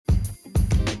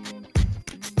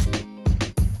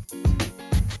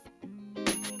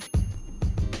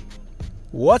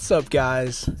What's up,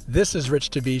 guys? This is Rich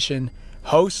Tabishan,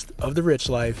 host of The Rich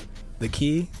Life, the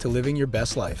key to living your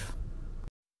best life.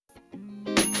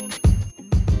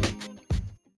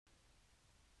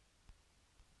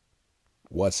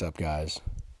 What's up, guys?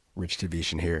 Rich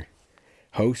Tabishan here,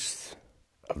 host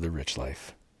of The Rich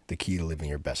Life, the key to living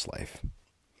your best life.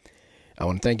 I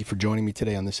want to thank you for joining me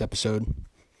today on this episode.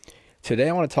 Today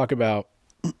I want to talk about,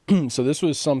 so this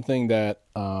was something that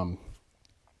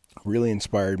really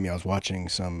inspired me. I was watching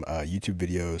some YouTube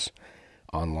videos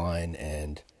online,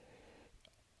 and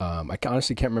I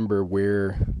honestly can't remember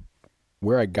where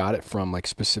I got it from, like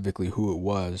specifically who it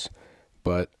was,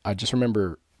 but I just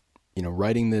remember,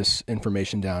 writing this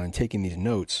information down and taking these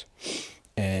notes,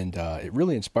 and it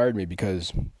really inspired me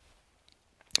because,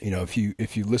 if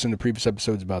you listen to previous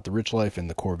episodes about the Rich Life and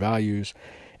the core values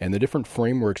and the different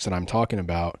frameworks that I'm talking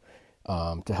about,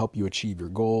 to help you achieve your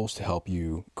goals, to help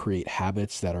you create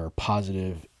habits that are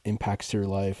positive impacts to your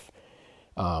life.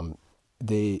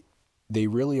 They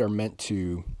really are meant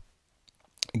to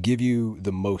give you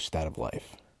the most out of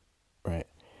life, right?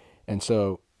 And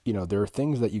so, there are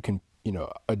things that you can,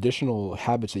 additional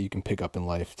habits that you can pick up in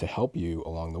life to help you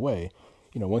along the way.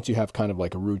 Once you have kind of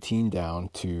like a routine down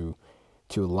to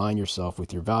align yourself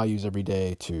with your values every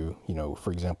day, to,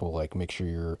 for example, like make sure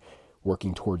you're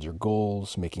working towards your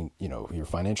goals, making, your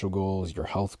financial goals, your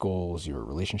health goals, your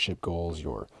relationship goals,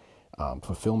 your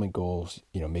fulfillment goals,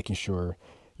 making sure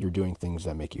you're doing things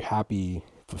that make you happy,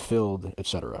 fulfilled,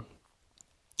 etc.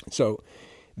 So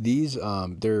these,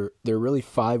 they're really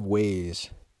 5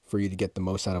 ways for you to get the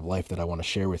most out of life that I want to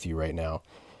share with you right now.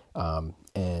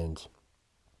 And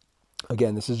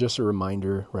again, this is just a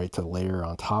reminder, right, to layer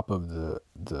on top of the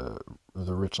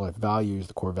Rich Life values,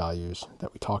 the core values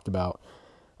that we talked about.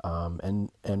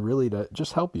 And really to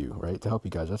just help you, right? To help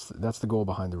you guys. That's the goal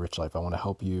behind the Rich Life. I want to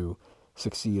help you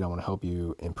succeed. I want to help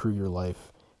you improve your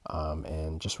life,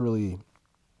 and just really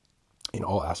in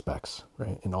all aspects,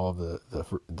 right? In all of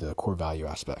the core value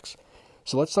aspects.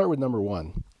 So let's start with number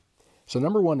 1. So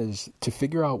number 1 is to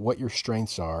figure out what your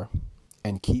strengths are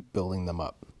and keep building them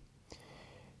up.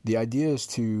 The idea is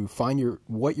to find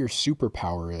what your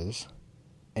superpower is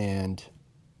and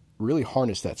really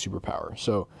harness that superpower.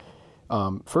 So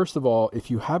first of all, if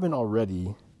you haven't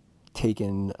already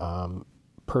taken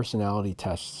personality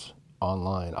tests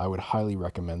online, I would highly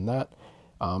recommend that.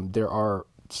 There are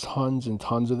tons and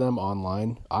tons of them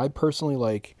online. I personally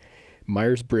like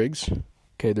Myers-Briggs.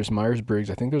 Okay, there's Myers-Briggs.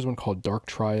 I think there's one called Dark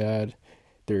Triad.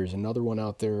 There's another one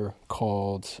out there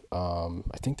called,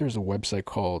 I think there's a website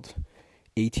called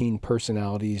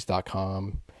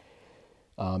 18personalities.com.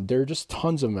 There are just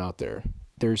tons of them out there.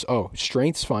 There's,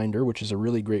 Strengths Finder, which is a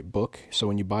really great book. So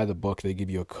when you buy the book, they give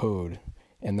you a code,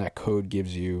 and that code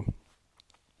gives you,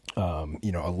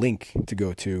 a link to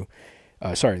go to.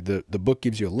 The book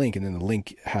gives you a link, and then the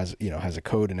link has a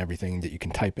code and everything that you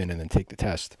can type in and then take the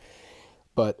test.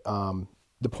 But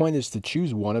the point is to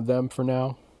choose one of them for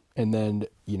now, and then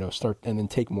start and then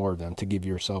take more of them to give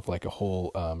yourself like a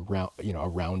whole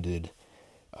rounded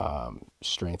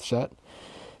strength set.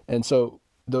 And so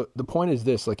the point is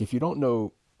this: like, if you don't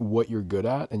know what you're good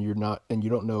at and you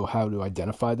don't know how to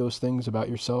identify those things about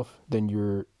yourself, then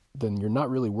you're not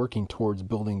really working towards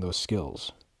building those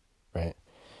skills, right?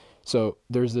 So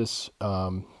there's this,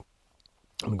 I'm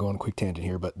going to go on a quick tangent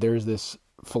here, but there's this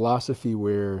philosophy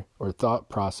or thought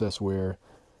process where,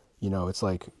 it's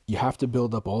like you have to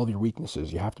build up all of your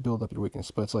weaknesses. You have to build up your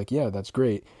weakness. But it's like, yeah, that's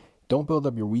great. Don't build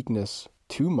up your weakness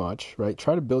too much, right?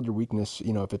 Try to build your weakness,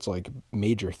 if it's like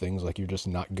major things, like you're just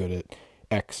not good at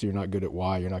X, you're not good at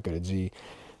Y, you're not good at Z.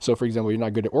 So for example, you're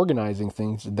not good at organizing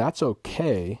things. That's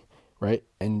okay, right?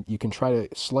 And you can try to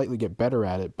slightly get better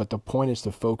at it, but the point is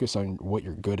to focus on what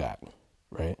you're good at,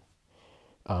 right?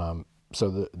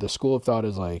 So the school of thought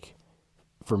is like,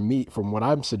 for me, from what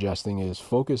I'm suggesting, is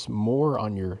focus more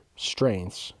on your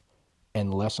strengths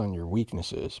and less on your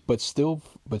weaknesses, but still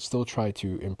try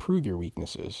to improve your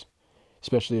weaknesses,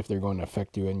 especially if they're going to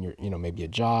affect you in your, maybe a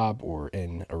job or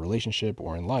in a relationship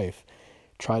or in life.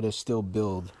 Try to still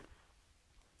build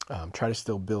on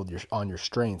your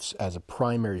strengths as a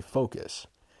primary focus.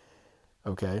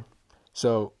 Okay.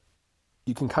 So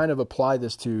you can kind of apply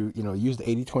this to, use the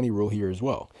 80-20 rule here as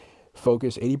well.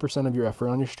 Focus 80% of your effort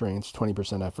on your strengths,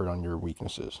 20% effort on your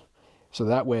weaknesses. So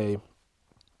that way,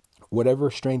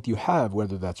 whatever strength you have,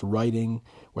 whether that's writing,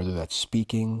 whether that's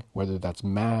speaking, whether that's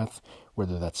math,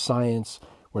 whether that's science,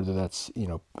 whether that's,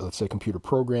 let's say computer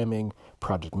programming,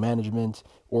 project management,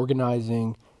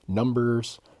 organizing,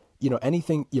 numbers,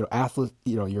 anything, athlete,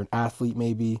 you're an athlete,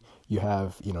 maybe you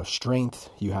have, strength,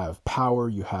 you have power,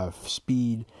 you have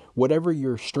speed, whatever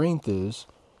your strength is.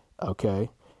 Okay.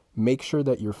 make sure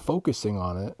that you're focusing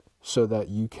on it so that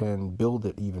you can build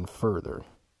it even further.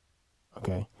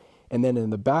 Okay. And then in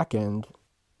the back end,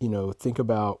 think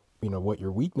about, what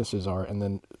your weaknesses are, and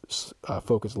then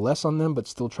focus less on them, but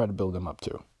still try to build them up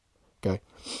too. Okay.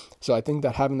 So I think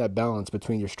that having that balance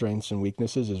between your strengths and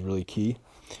weaknesses is really key.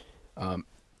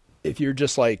 If you're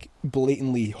just like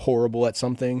blatantly horrible at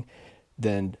something,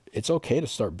 then it's okay to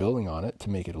start building on it to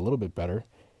make it a little bit better.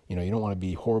 You don't want to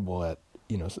be horrible at,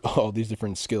 all these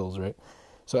different skills, right?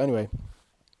 So anyway,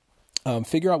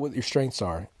 figure out what your strengths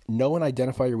are. Know and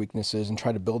identify your weaknesses and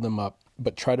try to build them up,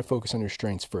 but try to focus on your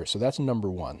strengths first. So that's number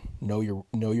one. Know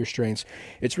your strengths.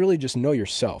 It's really just know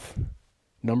yourself.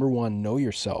 Number one, know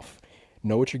yourself.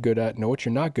 Know what you're good at, know what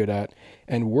you're not good at,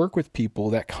 and work with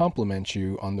people that complement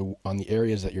you on the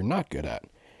areas that you're not good at.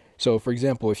 So for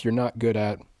example, if you're not good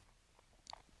at,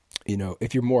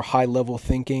 if you're more high level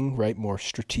thinking, right, more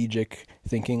strategic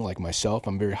thinking like myself,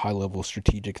 I'm very high level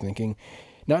strategic thinking.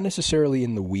 Not necessarily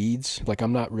in the weeds. Like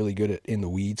I'm not really good at in the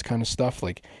weeds kind of stuff.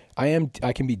 Like I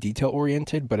can be detail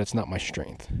oriented, but it's not my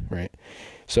strength, right?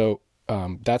 So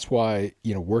that's why,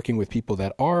 working with people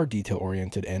that are detail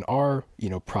oriented and are,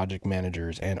 project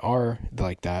managers and are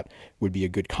like that would be a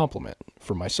good complement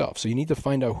for myself. So you need to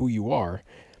find out who you are,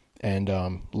 and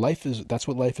that's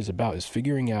what life is about, is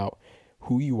figuring out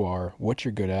who you are, what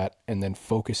you're good at, and then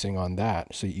focusing on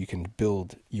that so you can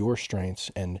build your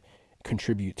strengths and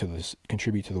contribute to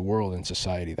the world and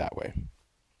society that way.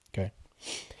 Okay.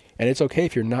 And it's okay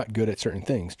if you're not good at certain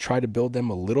things. Try to build them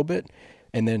a little bit,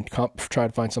 and then try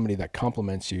to find somebody that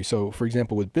complements you. So for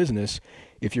example, with business,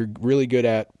 if you're really good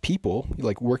at people,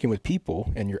 like working with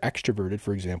people, and you're extroverted,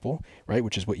 for example, right,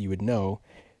 which is what you would know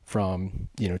from,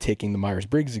 taking the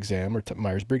Myers-Briggs exam or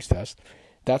Myers-Briggs test,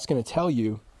 that's going to tell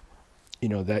you,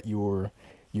 that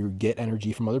you get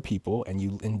energy from other people, and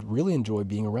you really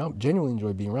genuinely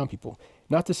enjoy being around people.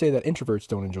 Not to say that introverts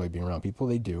don't enjoy being around people,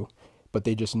 they do, but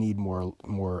they just need more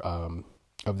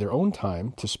of their own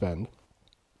time to spend,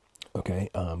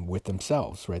 with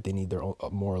themselves, right? They need their own,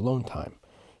 more alone time,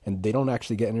 and they don't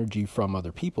actually get energy from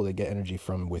other people. They get energy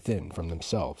from within, from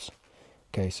themselves.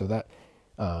 Okay. So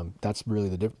that's really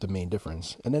the main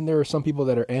difference. And then there are some people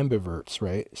that are ambiverts,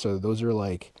 right? So those are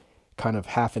like kind of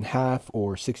half and half,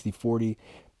 or 60-40.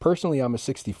 Personally, I'm a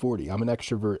 60-40. I'm an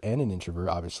extrovert and an introvert,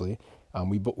 obviously.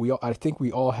 I think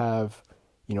we all have,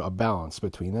 a balance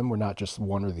between them. We're not just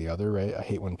one or the other, right? I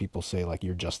hate when people say like,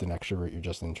 you're just an extrovert, you're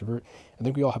just an introvert. I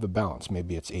think we all have a balance.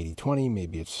 Maybe it's 80-20,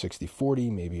 maybe it's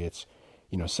 60-40, maybe it's,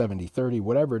 70-30,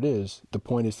 whatever it is. The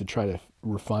point is to try to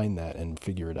refine that and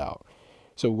figure it out.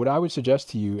 So what I would suggest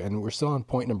to you, and we're still on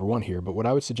point number one here, but what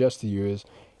I would suggest to you is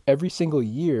every single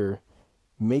year,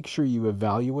 make sure you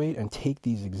evaluate and take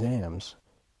these exams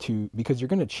because you're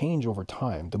going to change over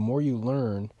time. The more you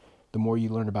learn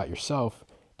about yourself,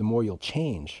 the more you'll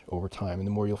change over time, and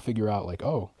the more you'll figure out like,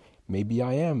 oh, maybe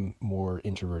I am more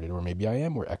introverted, or maybe I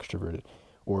am more extroverted,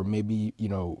 or maybe,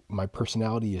 my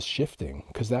personality is shifting.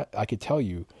 Because that, I could tell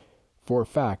you for a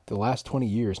fact, the last 20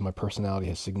 years, my personality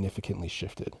has significantly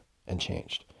shifted and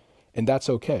changed. And that's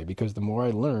okay, because the more I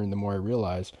learn, the more I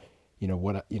realize, the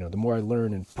more I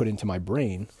learn and put into my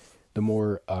brain, the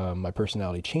more my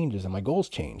personality changes and my goals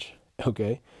change.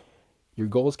 Okay. Your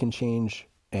goals can change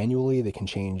annually. They can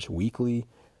change weekly.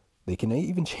 They can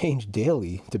even change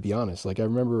daily, to be honest. Like I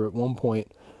remember at one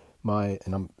point I'm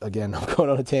going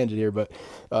on a tangent here, but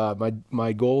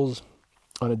my goals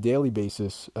on a daily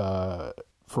basis,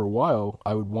 for a while,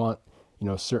 I would want,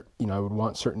 I would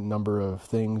want certain number of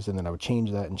things, and then I would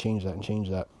change that and change that and change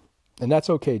that. And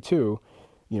that's okay too.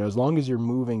 As long as you're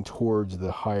moving towards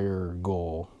the higher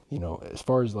goal, as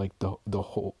far as like the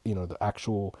whole, the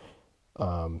actual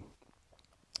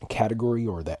category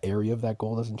or the area of that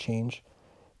goal doesn't change,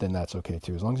 then that's okay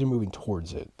too. As long as you're moving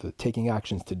towards it, taking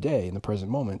actions today in the present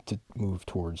moment to move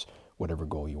towards whatever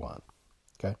goal you want.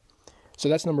 Okay. So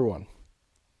that's number one.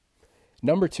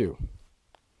 Number two,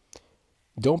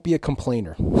 don't be a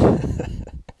complainer.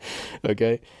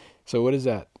 Okay. So what is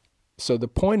that? So the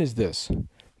point is this: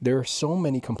 there are so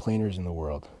many complainers in the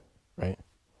world, right?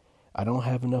 I don't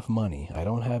have enough money. I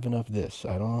don't have enough this.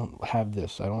 I don't have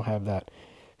this. I don't have that.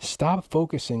 Stop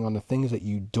focusing on the things that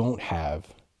you don't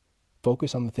have.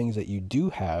 Focus on the things that you do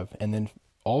have, and then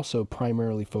also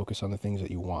primarily focus on the things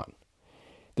that you want.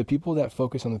 The people that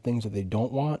focus on the things that they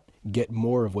don't want get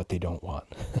more of what they don't want,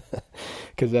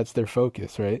 because that's their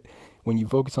focus, right? When you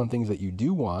focus on things that you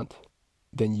do want,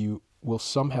 then you will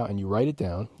somehow, and you write it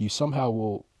down, you somehow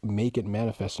will make it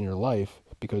manifest in your life,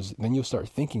 because then you'll start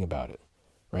thinking about it,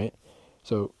 right?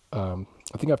 So I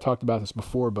think I've talked about this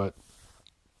before, but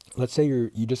let's say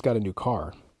you just got a new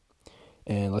car,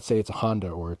 and let's say it's a Honda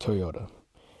or a Toyota,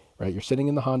 right? You're sitting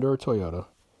in the Honda or Toyota,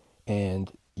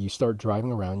 and you start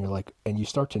driving around. You're like, and you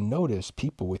start to notice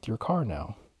people with your car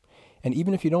now. And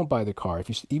even if you don't buy the car,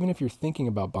 even if you're thinking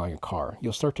about buying a car,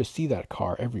 you'll start to see that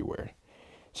car everywhere.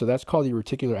 So that's called the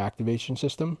reticular activation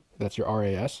system. That's your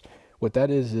RAS. What that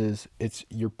is it's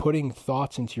you're putting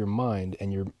thoughts into your mind,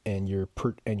 and you're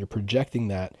projecting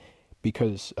that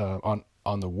because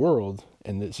on the world.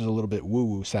 And this is a little bit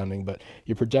woo-woo sounding, but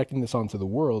you're projecting this onto the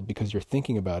world because you're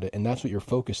thinking about it, and that's what you're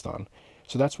focused on.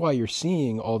 So that's why you're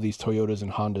seeing all these Toyotas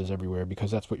and Hondas everywhere,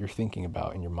 because that's what you're thinking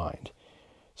about in your mind.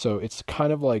 So it's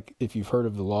kind of like, if you've heard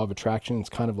of the law of attraction, it's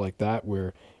kind of like that,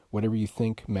 where whatever you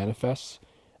think manifests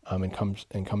and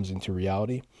comes into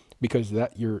reality, because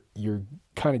that you're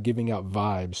kind of giving out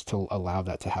vibes to allow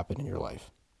that to happen in your life.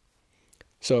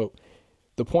 So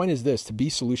the point is this: to be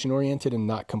solution oriented and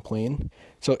not complain.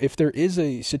 So if there is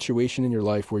a situation in your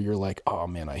life where you're like, oh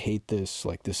man, I hate this,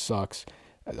 like this sucks,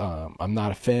 I'm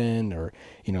not a fan, or,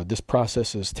 this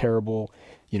process is terrible,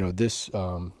 this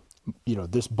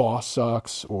boss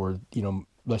sucks, or,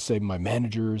 let's say my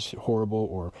manager's horrible,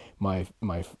 or my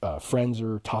friends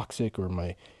are toxic, or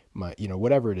my,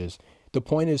 whatever it is. The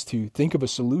point is to think of a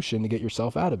solution to get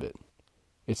yourself out of it.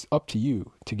 It's up to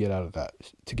you to get out of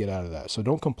that. So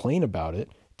don't complain about it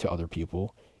to other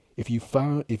people. If you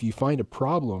find a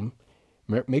problem,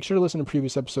 make sure to listen to a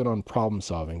previous episode on problem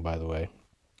solving, by the way.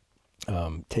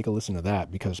 Take a listen to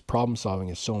that, because problem solving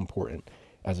is so important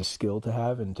as a skill to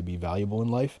have and to be valuable in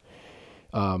life.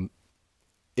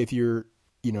 If there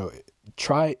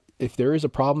is a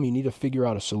problem, you need to figure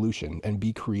out a solution and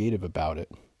be creative about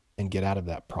it and get out of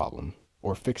that problem,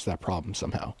 or fix that problem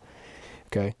somehow.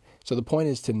 Okay. So the point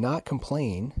is to not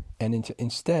complain, and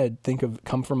instead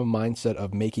come from a mindset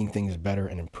of making things better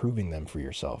and improving them for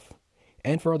yourself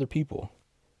and for other people,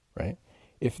 right?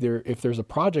 If there's a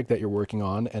project that you're working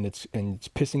on and it's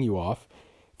pissing you off,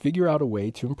 figure out a way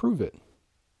to improve it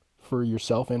for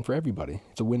yourself and for everybody.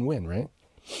 It's a win-win, right?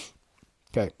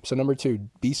 Okay. So number 2,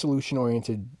 be solution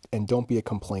oriented and don't be a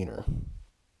complainer.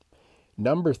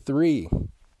 Number 3,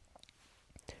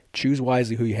 choose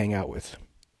wisely who you hang out with.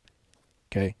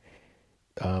 Okay.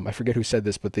 I forget who said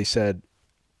this, but they said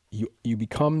you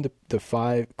become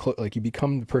you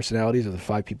become the personalities of the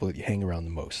 5 people that you hang around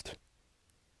the most.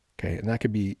 Okay. And that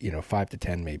could be, 5 to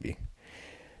 10 maybe.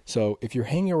 So if you're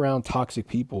hanging around toxic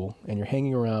people, and you're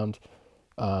hanging around,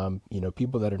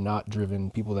 people that are not driven,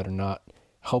 people that are not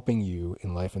helping you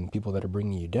in life, and people that are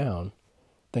bringing you down,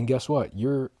 then guess what?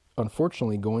 You're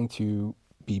unfortunately going to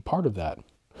be part of that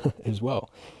as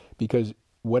well, because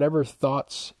whatever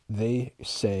thoughts they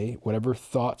say, whatever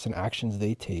thoughts and actions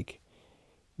they take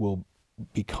will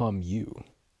become you,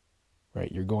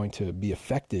 right? You're going to be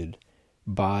affected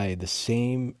by the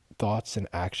same thoughts and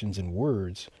actions and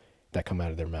words that come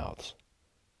out of their mouths,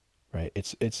 right?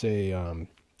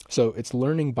 So it's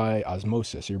learning by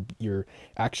osmosis. You're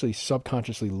actually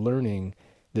subconsciously learning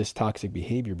this toxic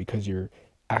behavior because you're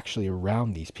actually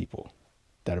around these people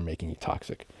that are making you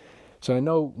toxic. So I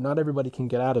know not everybody can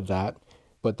get out of that,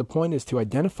 but the point is to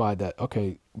identify that,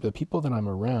 okay, the people that I'm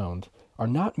around are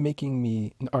not bringing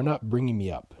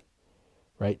me up,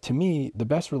 right? To me, the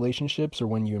best relationships are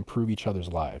when you improve each other's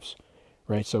lives,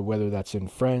 right? So whether that's in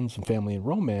friends and family and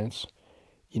romance,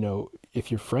 if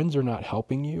your friends are not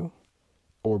helping you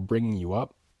or bringing you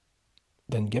up,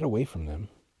 then get away from them,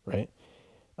 right?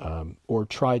 Or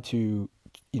try to,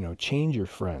 change your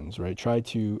friends, right? Try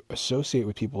to associate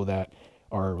with people that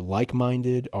are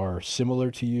like-minded, are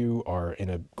similar to you, are in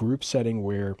a group setting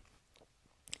where,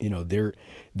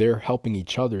 they're helping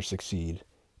each other succeed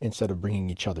instead of bringing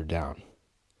each other down.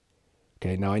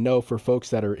 Okay. Now I know for folks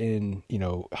that are in,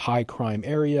 high crime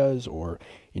areas, or,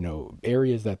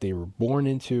 areas that they were born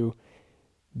into,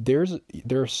 there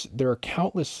are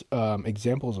countless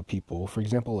examples of people, for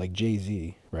example, like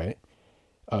Jay-Z, right?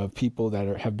 Of people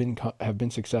that have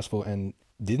been successful and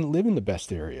didn't live in the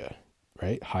best area,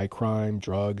 right? High crime,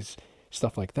 drugs,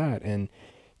 stuff like that. And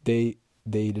they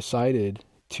decided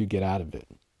to get out of it,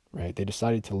 right? They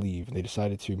decided to leave. They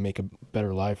decided to make a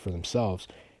better life for themselves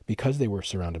because they were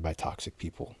surrounded by toxic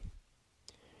people.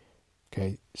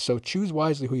 Okay. So choose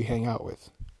wisely who you hang out with.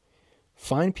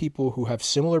 Find people who have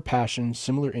similar passions,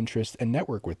 similar interests, and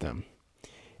network with them.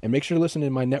 And make sure to listen to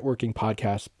my networking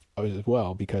podcast as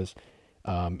well, because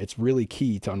it's really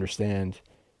key to understand,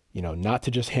 not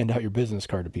to just hand out your business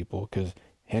card to people, because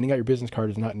handing out your business card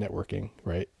is not networking,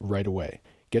 right away.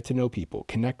 Get to know people,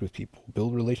 connect with people,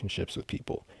 build relationships with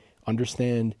people,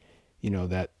 understand,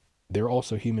 that they're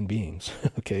also human beings.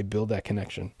 Okay. Build that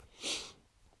connection.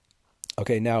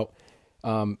 Okay. Now,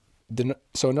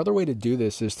 So another way to do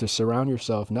this is to surround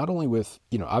yourself not only with,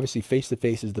 obviously face to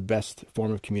face is the best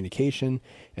form of communication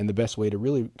and the best way to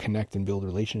really connect and build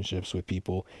relationships with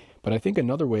people. But I think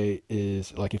another way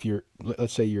is like if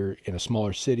let's say you're in a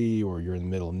smaller city or you're in the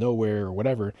middle of nowhere or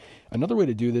whatever, another way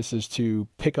to do this is to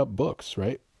pick up books,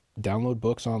 right? Download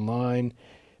books online,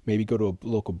 maybe go to a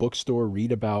local bookstore,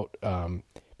 read about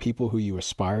people who you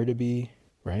aspire to be,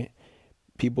 right?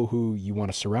 People who you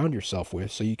want to surround yourself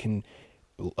with so you can,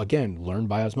 again, learn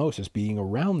by osmosis. Being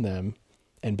around them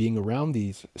and being around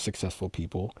these successful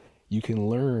people, you can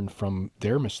learn from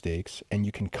their mistakes and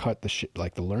you can cut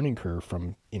the learning curve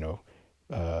from, you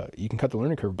can cut the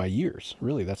learning curve by years.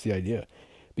 Really, that's the idea.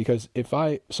 Because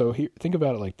think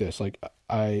about it like this,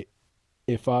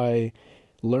 if I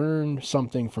learn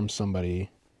something from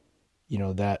somebody,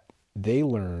 that they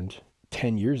learned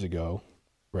 10 years ago,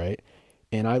 right?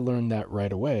 And I learned that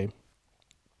right away,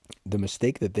 the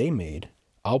mistake that they made,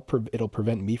 it'll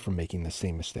prevent me from making the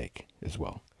same mistake as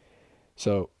well.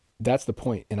 So that's the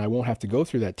point. And I won't have to go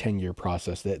through that 10-year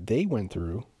process that they went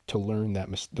through to learn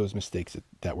those mistakes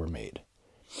that were made.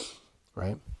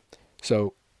 Right.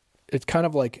 So it's kind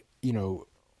of like,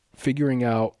 figuring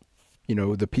out,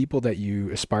 the people that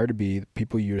you aspire to be, the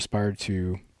people you aspire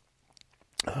to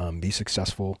be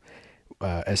successful,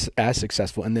 as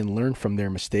successful, and then learn from their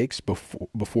mistakes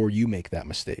before you make that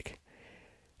mistake.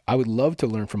 I would love to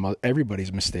learn from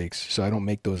everybody's mistakes so I don't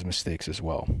make those mistakes as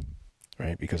well,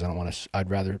 right? Because I'd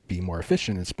rather be more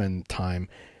efficient and spend time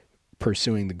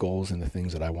pursuing the goals and the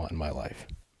things that I want in my life,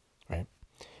 right?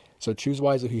 So choose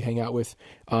wisely who you hang out with.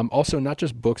 Also, not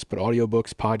just books, but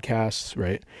audiobooks, podcasts,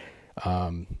 right?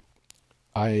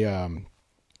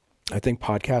 I think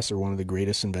podcasts are one of the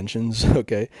greatest inventions,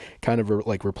 okay? Kind of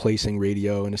like replacing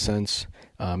radio in a sense.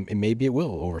 And maybe it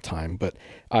will over time, but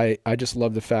I just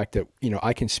love the fact that,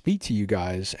 I can speak to you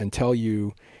guys and tell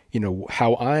you,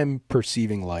 how I'm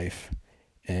perceiving life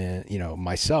and,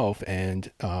 myself,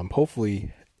 and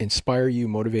hopefully inspire you,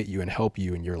 motivate you, and help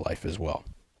you in your life as well.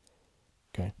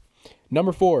 Okay.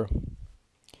 Number 4.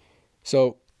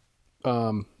 So,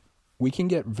 we can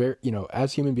get very,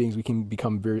 as human beings, we can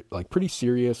become very, pretty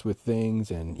serious with things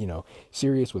and,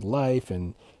 serious with life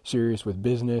and serious with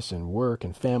business and work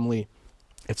and family,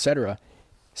 etc.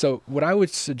 So what I would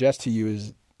suggest to you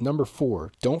is number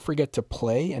 4, don't forget to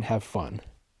play and have fun,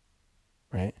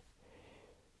 right?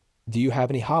 Do you have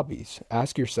any hobbies?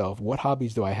 Ask yourself, what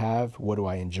hobbies do I have? What do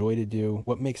I enjoy to do?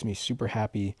 What makes me super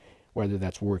happy? Whether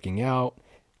that's working out,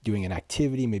 doing an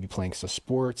activity, maybe playing some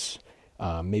sports,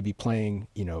 maybe playing,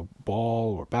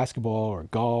 ball or basketball or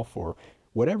golf or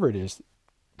whatever it is.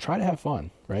 Try to have fun,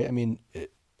 right? I mean,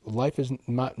 life is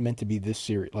not meant to be this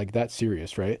serious, that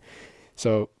serious, right?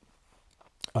 So,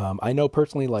 I know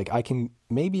personally, I can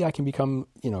become,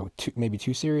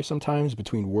 too serious sometimes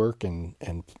between work and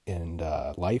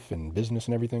life and business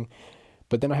and everything.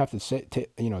 But then I have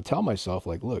to tell myself,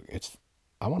 look,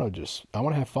 I want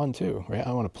to have fun too, right?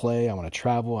 I want to play, I want to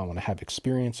travel, I want to have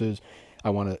experiences. I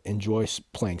want to enjoy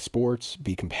playing sports,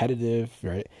 be competitive,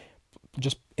 right?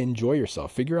 Just enjoy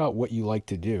yourself. Figure out what you like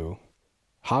to do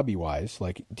hobby-wise.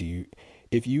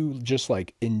 If you just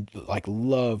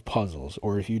love puzzles,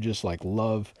 or if you just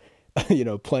love,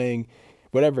 playing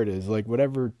whatever it is,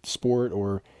 whatever sport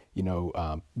or,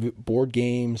 board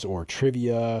games or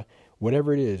trivia,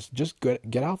 whatever it is, just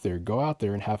get out there, go out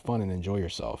there and have fun and enjoy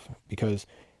yourself, because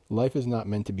life is not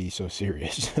meant to be so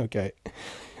serious. Okay.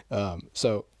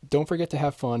 So don't forget to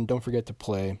have fun. Don't forget to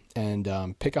play,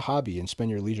 and pick a hobby and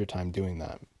spend your leisure time doing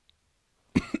that.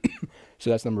 So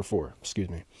that's number 4, excuse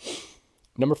me.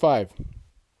 Number 5,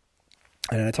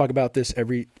 and I talk about this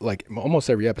almost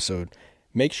every episode.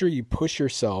 Make sure you push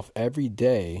yourself every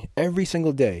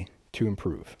single day to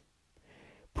improve.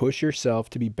 Push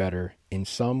yourself to be better in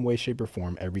some way, shape, or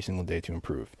form every single day to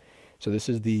improve. So this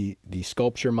is the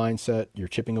sculpture mindset. You're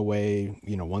chipping away,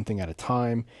 one thing at a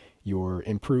time. You're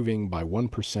improving by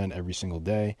 1% every single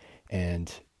day.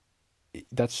 And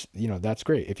that's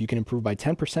great. If you can improve by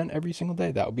 10% every single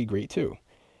day, that would be great too.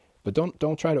 But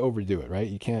don't try to overdo it, right?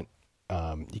 You can't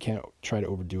try to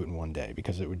overdo it in one day,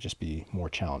 because it would just be more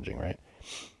challenging, right?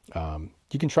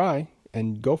 You can try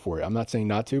and go for it. I'm not saying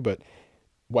not to, but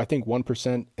I think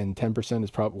 1% and 10%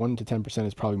 is 1 to 10%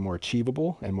 is probably more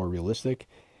achievable and more realistic.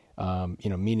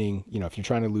 Meaning, if you're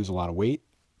trying to lose a lot of weight,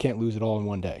 can't lose it all in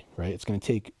one day, right? It's going to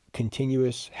take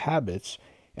continuous habits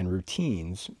and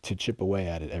routines to chip away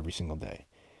at it every single day.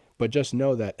 But just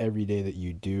know that every day that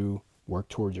you do work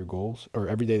towards your goals, or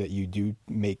every day that you do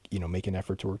make an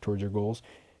effort to work towards your goals,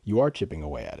 you are chipping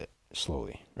away at it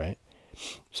slowly, right?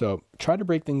 So try to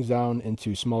break things down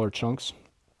into smaller chunks.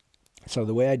 So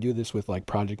the way I do this with like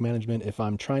project management, if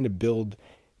I'm trying to build,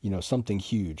 something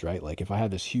huge, right? Like if I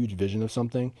have this huge vision of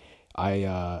something,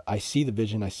 I see the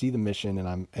vision, I see the mission,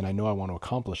 and I know I want to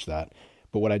accomplish that.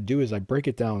 But what I do is I break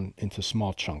it down into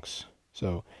small chunks.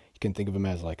 So you can think of them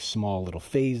as like small little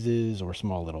phases or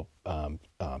small little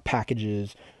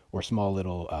packages or small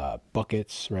little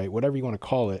buckets, right? Whatever you want to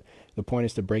call it. The point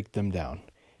is to break them down.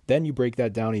 Then you break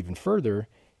that down even further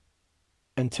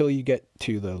until you get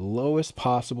to the lowest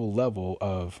possible level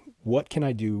of what can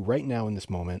I do right now in this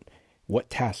moment? What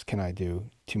tasks can I do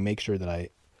to make sure that I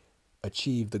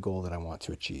achieve the goal that I want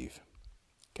to achieve?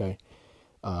 Okay.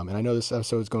 And I know this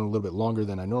episode is going a little bit longer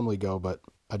than I normally go, but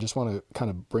I just want to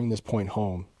kind of bring this point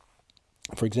home.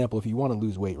 For example, if you want to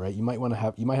lose weight, right, you might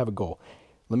have a goal.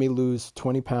 Let me lose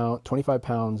 25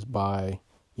 pounds by,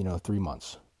 3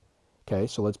 months. Okay.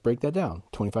 So let's break that down.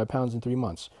 25 pounds in 3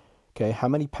 months. Okay. How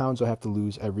many pounds do I have to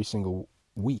lose every single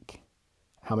week?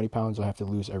 How many pounds do I have to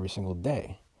lose every single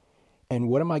day? And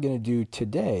what am I going to do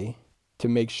today to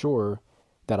make sure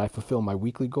that I fulfill my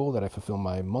weekly goal, that I fulfill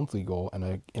my monthly goal, and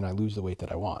I lose the weight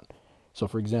that I want? So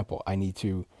for example, I need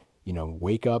to,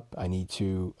 wake up. I need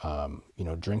to,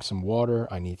 drink some water.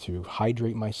 I need to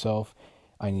hydrate myself.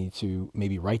 I need to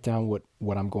maybe write down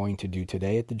what I'm going to do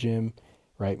today at the gym,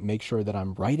 right? Make sure that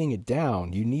I'm writing it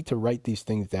down. You need to write these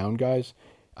things down, guys.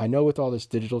 I know with all this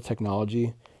digital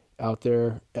technology out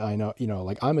there, I know,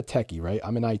 like I'm a techie, right?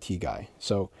 I'm an IT guy.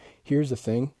 So here's the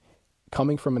thing.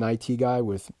 Coming from an IT guy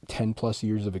with 10 plus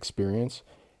years of experience,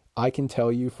 I can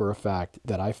tell you for a fact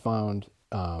that I found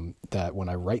that when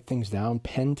I write things down,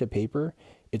 pen to paper,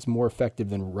 it's more effective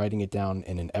than writing it down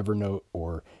in an Evernote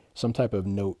or some type of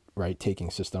note, right,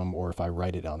 taking system, or if I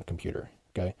write it on the computer.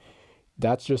 Okay.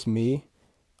 That's just me.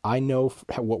 I know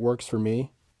what works for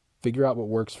me. Figure out what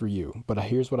works for you. But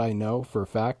here's what I know for a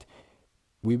fact.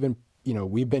 We've been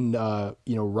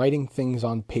writing things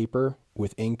on paper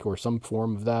with ink or some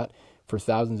form of that for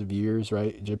thousands of years,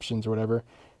 right? Egyptians or whatever.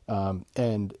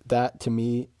 And that to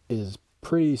me is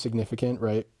pretty significant,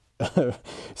 right?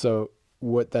 So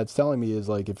what that's telling me is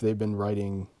like, if they've been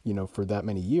writing, for that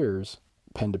many years,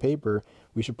 pen to paper,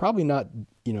 we should probably not,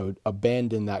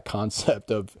 abandon that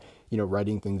concept of,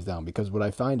 writing things down, because what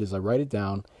I find is I write it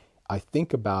down, I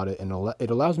think about it, and it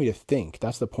allows me to think.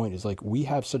 That's the point, is like we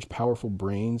have such powerful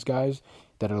brains, guys,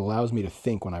 that it allows me to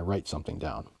think when I write something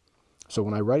down. So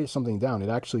when I write something down, it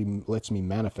actually lets me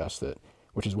manifest it,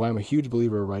 which is why I'm a huge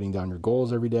believer of writing down your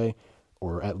goals every day,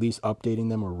 or at least updating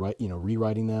them, or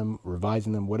rewriting them,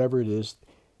 revising them, whatever it is.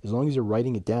 As long as you're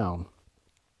writing it down,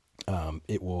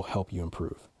 it will help you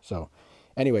improve. So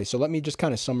anyway, so let me just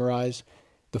kind of summarize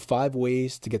the 5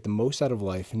 ways to get the most out of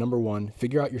life. Number 1,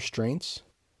 figure out your strengths.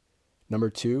 Number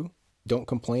 2, don't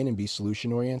complain and be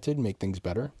solution-oriented, make things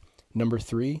better. Number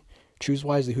 3, choose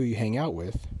wisely who you hang out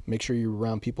with. Make sure you're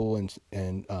around people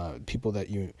and people that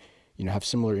you have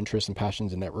similar interests and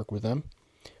passions and network with them.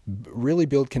 Really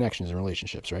build connections and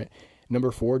relationships, right?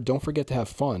 Number 4, don't forget to have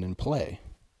fun and play.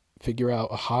 Figure out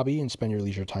a hobby and spend your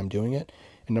leisure time doing it.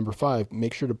 And number 5,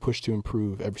 make sure to push to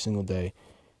improve every single day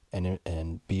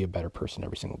and be a better person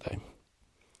every single day.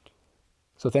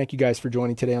 So thank you guys for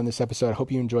joining today on this episode. I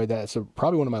hope you enjoyed that. It's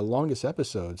probably one of my longest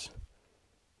episodes.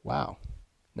 Wow.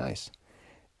 Nice.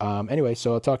 Anyway,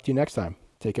 so I'll talk to you next time.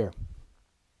 Take care.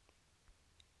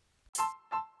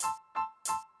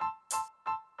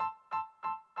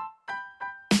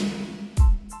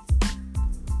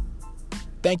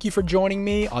 Thank you for joining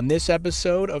me on this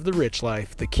episode of The Rich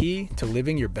Life, the key to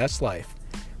living your best life.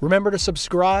 Remember to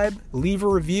subscribe, leave a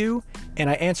review, and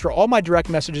I answer all my direct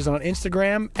messages on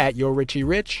Instagram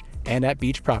 @YourRichieRich and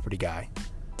 @BeachPropertyGuy.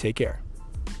 Take care.